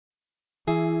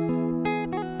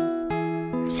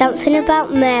Something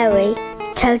about Mary,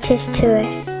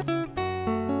 Totus2us.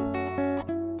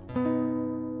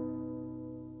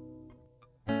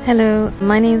 Hello,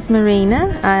 my name is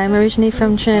Marina. I'm originally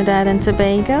from Trinidad and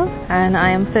Tobago, and I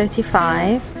am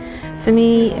 35. For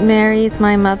me, Mary is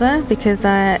my mother because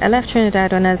I left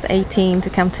Trinidad when I was 18 to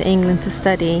come to England to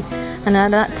study, and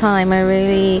at that time I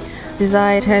really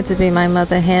desired her to be my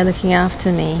mother here looking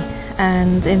after me.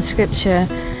 And in scripture,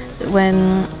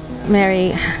 when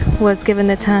Mary was given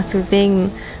the task of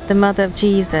being the mother of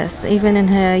Jesus, even in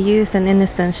her youth and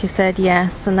innocence, she said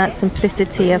yes, and that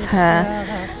simplicity of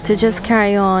her to just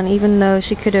carry on, even though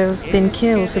she could have been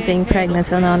killed for being pregnant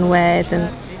and unwed,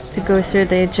 and to go through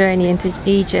the journey into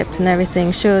Egypt and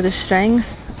everything, show the strength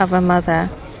of a mother.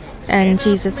 And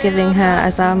Jesus giving her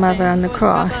as our mother on the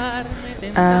cross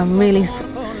really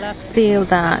sealed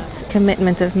that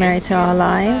commitment of Mary to our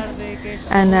lives.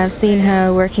 And I've seen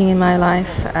her working in my life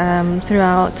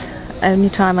throughout. Any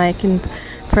time I can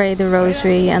pray the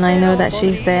rosary, and I know that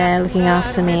she's there looking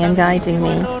after me and guiding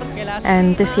me.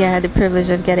 And this year I had the privilege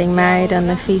of getting married on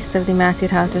the Feast of the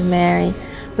Immaculate Heart of Mary,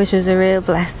 which was a real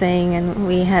blessing, and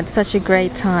we had such a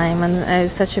great time, and it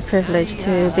was such a privilege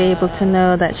to be able to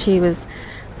know that she was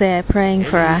there praying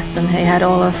for us, and we had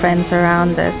all our friends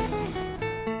around us.